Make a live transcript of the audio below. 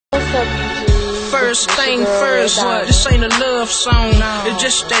What's up, YouTube? First thing first, this ain't a love song. It's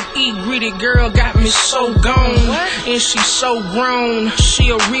just that gritty girl got me so gone. And she so grown,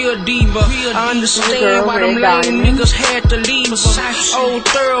 she a real diva. I understand why them lame niggas had to leave her. Old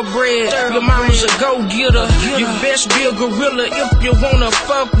thoroughbred, your mama's a go-getter. You best be a gorilla if you wanna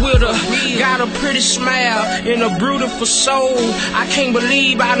fuck with her. Got a pretty smile and a beautiful soul. I can't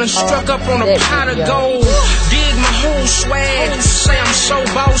believe I done struck up on a pot of gold. Dig my whole swag, say I'm so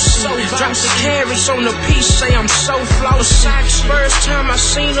bossy. Drop the carrots on the piece, say I'm so flossy. First time I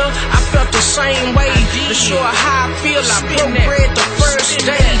seen her, I felt the same way. To show her how I feel, I broke bread the first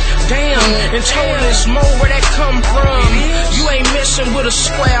day. Damn, and told her it's more where that come from. You ain't messing with a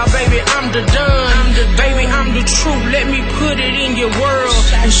square, baby, I'm the done. Baby, I'm the truth, let me put it in your world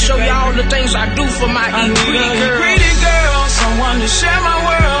and show you all the things I do for my pretty girl. Pretty girl, someone to share my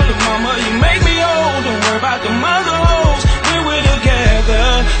world. Look, mama, you make me old. Don't worry about the mother hoes. When we're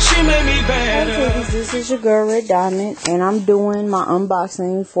together, she made me better. Hey, this is your girl Red Diamond, and I'm doing my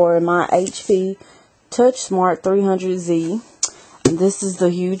unboxing for my HP touchsmart 300Z. This is the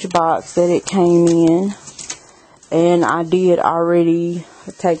huge box that it came in, and I did already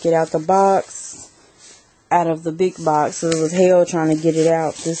take it out the box, out of the big box. So it was hell trying to get it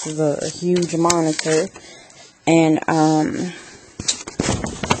out. This is a huge monitor, and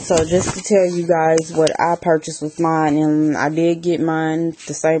so just to tell you guys what I purchased with mine, and I did get mine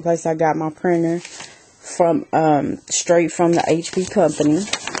the same place I got my printer from, straight from the HP company.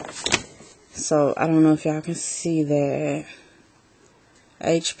 So I don't know if y'all can see that.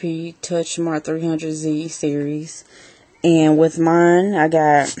 HP touchsmart 300Z series. And with mine, I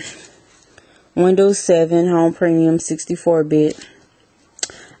got Windows 7 Home Premium 64-bit.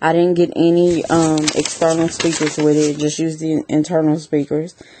 I didn't get any external speakers with it, just used the internal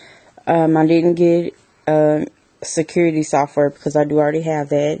speakers. I didn't get security software because I do already have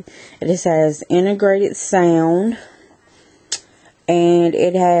that. It just has integrated sound, and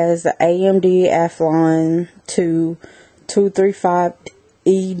it has the AMD Athlon 2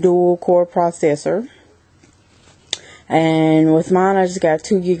 235E dual core processor. And with mine, I just got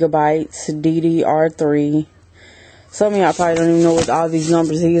 2 gigabytes DDR3. Some of y'all probably don't even know what all these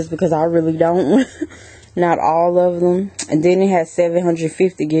numbers is because I really don't. Not all of them. And then it has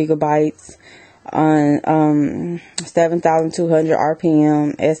 750 gigabytes on 7,200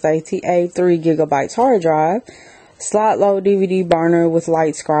 RPM SATA 3 gigabytes hard drive. Slot load DVD burner with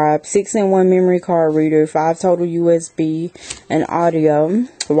light scribe, 6-in-1 memory card reader, 5 total USB and audio,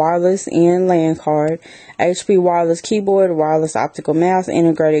 wireless and LAN card, HP wireless keyboard, wireless optical mouse,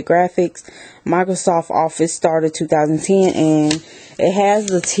 integrated graphics, Microsoft Office starter 2010, and it has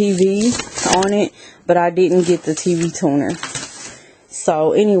the TV on it, but I didn't get the TV tuner.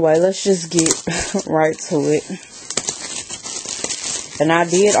 So anyway, let's just get right to it. And I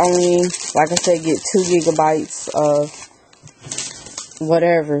did only, like I said, get 2 gigabytes of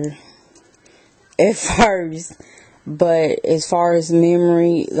whatever at first. But as far as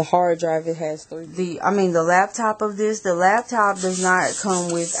memory, the hard drive, it has 3. The laptop of this, the laptop does not come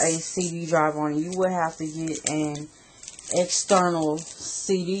with a CD drive on it. You would have to get an external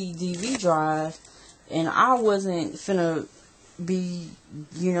CD DV drive. And I wasn't finna be,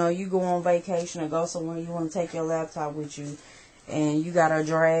 you go on vacation or go somewhere, you want to take your laptop with you. And you gotta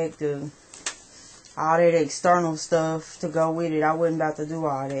drag all that external stuff to go with it. I wasn't about to do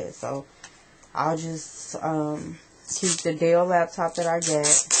all that. So I'll just keep the Dell laptop that I got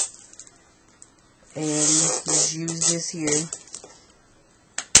and just use this here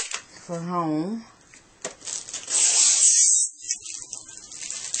for home.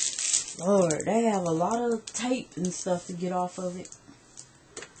 Lord, they have a lot of tape and stuff to get off of it.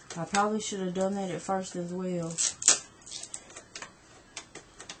 I probably should have done that at first as well.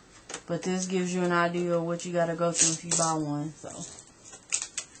 But this gives you an idea of what you gotta go through if you buy one. So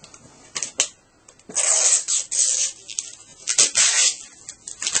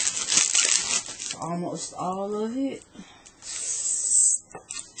almost all of it.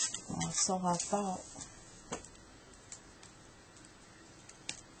 Well, so I thought.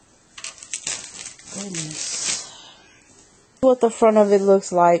 Goodness. What the front of it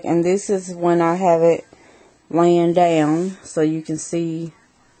looks like, and this is when I have it laying down, so you can see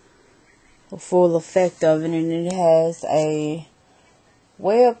the full effect of it. And it has a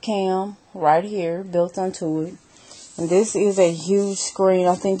webcam right here built onto it, and this is a huge screen.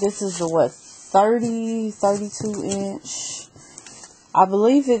 I think this is the 32 inch. I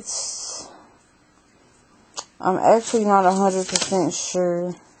believe it's, I'm actually not 100%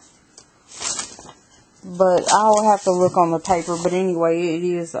 sure, but I'll have to look on the paper. But anyway, it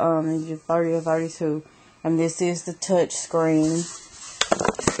is either 30 or 32, and this is the touch screen.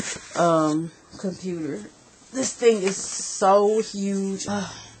 computer. This thing is so huge.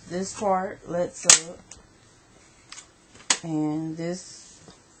 This part lets up, and this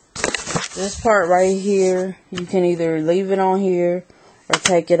part right here, you can either leave it on here or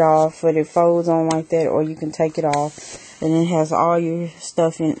take it off, but it folds on like that, or you can take it off, and it has all your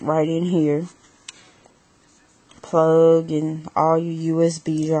stuff right in here, plug and all your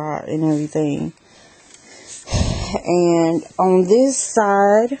USB drive and everything. And on this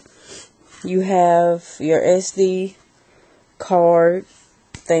side, you have your SD card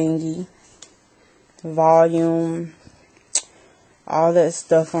thingy, volume, all that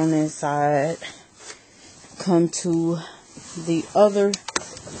stuff on this side. Come to the other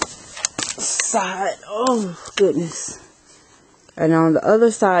side. Oh, goodness. And on the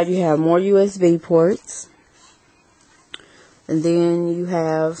other side, you have more USB ports. And then you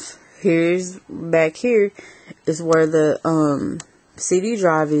have, back here is where the CD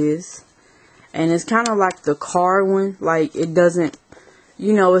drive is. And it's kind of like the car one. Like, it doesn't,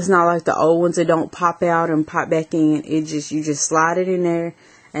 you know, it's not like the old ones that don't pop out and pop back in. It just, you just slide it in there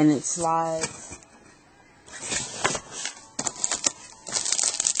and it slides.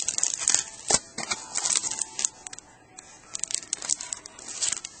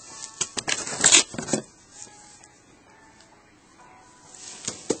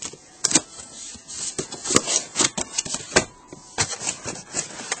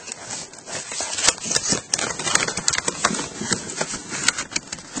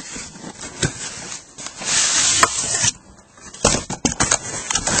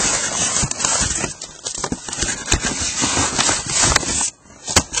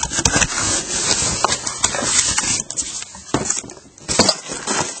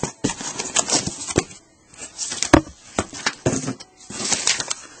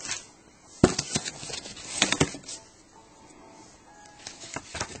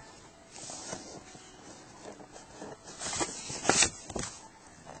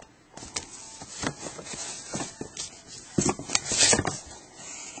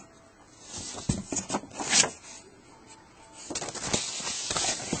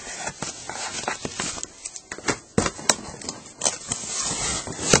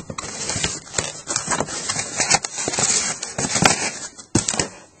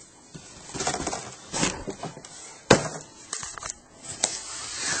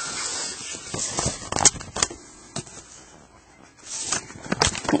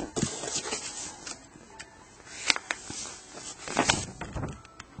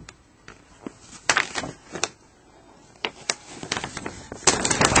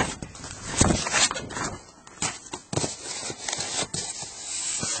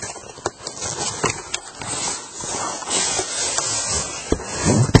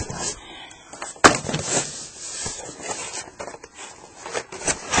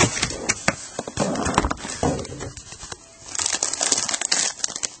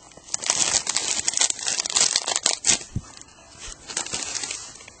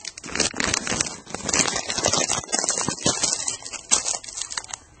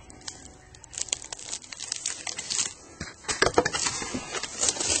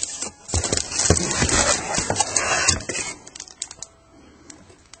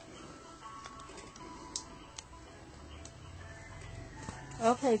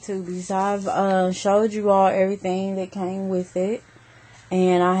 Okay, tubies, I've showed you all everything that came with it,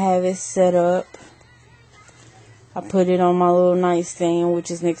 and I have it set up. I put it on my little nightstand, which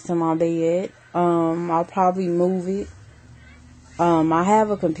is next to my bed. I'll probably move it. I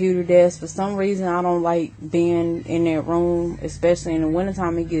have a computer desk. For some reason, I don't like being in that room, especially in the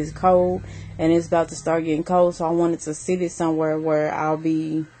wintertime. It gets cold, and it's about to start getting cold, so I wanted to sit it somewhere where I'll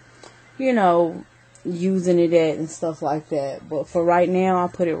be, you know, using it at and stuff like that. But for right now, I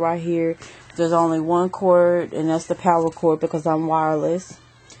put it right here. There's only one cord, and that's the power cord because I'm wireless.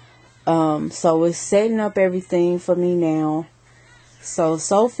 So it's setting up everything for me now. So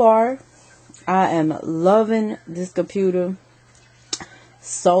far, I am loving this computer.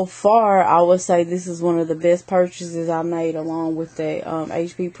 So far, I would say this is one of the best purchases I made, along with the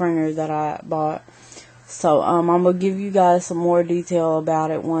HP printer that I bought. So I'm going to give you guys some more detail about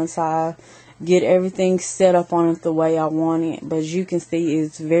it once I get everything set up on it the way I want it. But as you can see,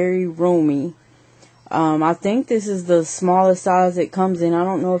 it's very roomy. I think this is the smallest size it comes in. I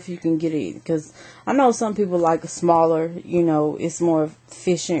don't know if you can get it, because I know some people like a smaller, you know, it's more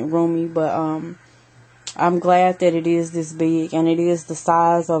efficient, roomy. But I'm glad that it is this big, and it is the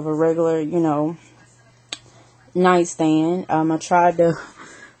size of a regular, you know, nightstand. I tried to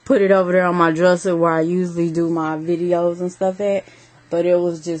put it over there on my dresser where I usually do my videos and stuff at, but it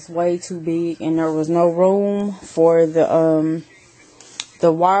was just way too big, and there was no room for the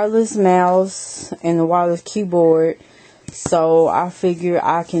the wireless mouse and the wireless keyboard. So I figure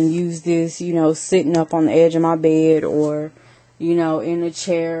I can use this, you know, sitting up on the edge of my bed, or, you know, in a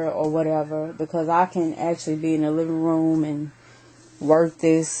chair or whatever, because I can actually be in the living room and work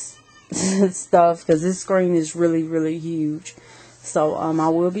this stuff, because this screen is really, really huge. So I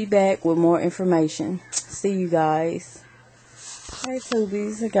will be back with more information. See you guys. Hey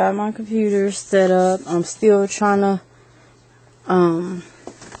Tubies, I got my computer set up. I'm still trying to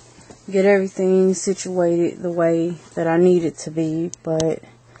get everything situated the way that I need it to be, but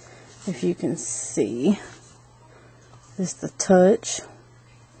if you can see, it's the touch.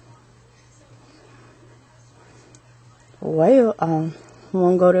 Well,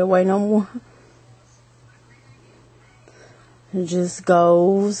 won't go that way no more. It just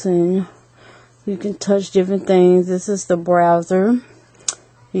goes and you can touch different things. This is the browser.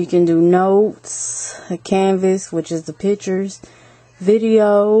 You can do notes, a canvas, which is the pictures,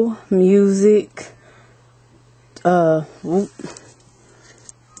 video, music, tutorials.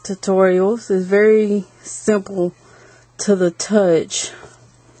 It's very simple to the touch.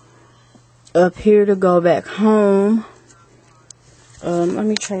 Up here to go back home. Let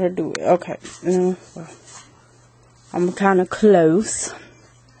me try to do it. Okay. I'm kind of close.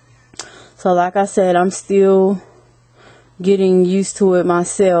 So like I said, I'm still getting used to it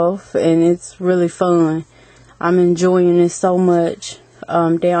myself, and it's really fun. I'm enjoying it so much.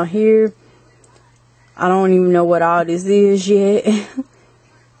 Down here, I don't even know what all this is yet.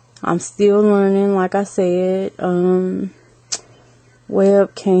 I'm still learning, like I said.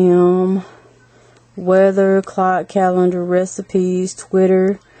 Webcam, weather, clock, calendar, recipes,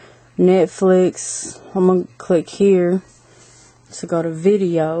 Twitter, Netflix. I'm going to click here to go to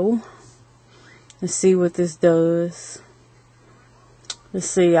video and see what this does. Let's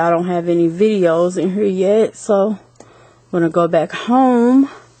see, I don't have any videos in here yet, so I'm going to go back home,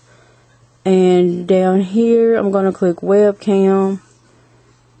 and down here I'm going to click webcam.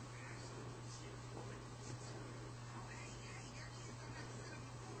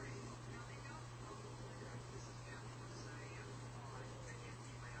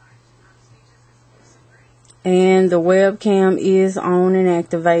 And the webcam is on and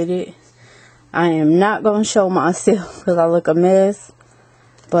activated. I am not going to show myself because I look a mess.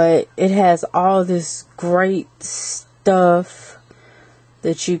 But it has all this great stuff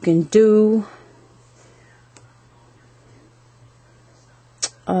that you can do.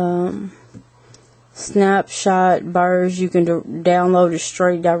 Snapshot bars. You can download it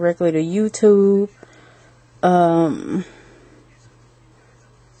straight directly to YouTube.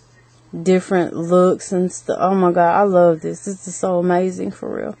 Different looks and stuff. Oh my god, I love this. This is so amazing,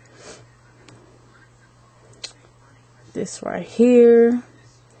 for real. This right here.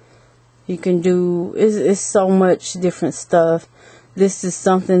 You can do, it's so much different stuff. This is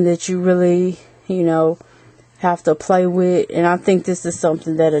something that you really, you know, have to play with. And I think this is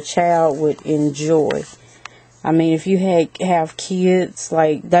something that a child would enjoy. I mean, if you have kids,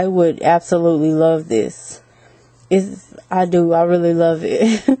 like, they would absolutely love this. I really love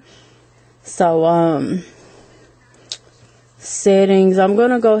it. So, settings. I'm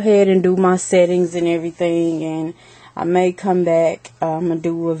going to go ahead and do my settings and everything, and I may come back. I'm going to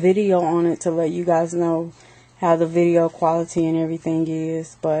do a video on it to let you guys know how the video quality and everything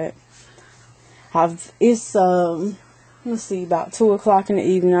is. But it's, let's see, about 2 o'clock in the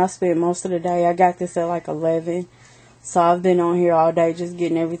evening. I spent most of the day. I got this at like 11. So I've been on here all day just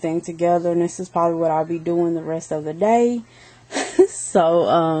getting everything together. And this is probably what I'll be doing the rest of the day.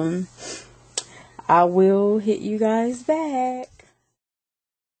 So, I will hit you guys back.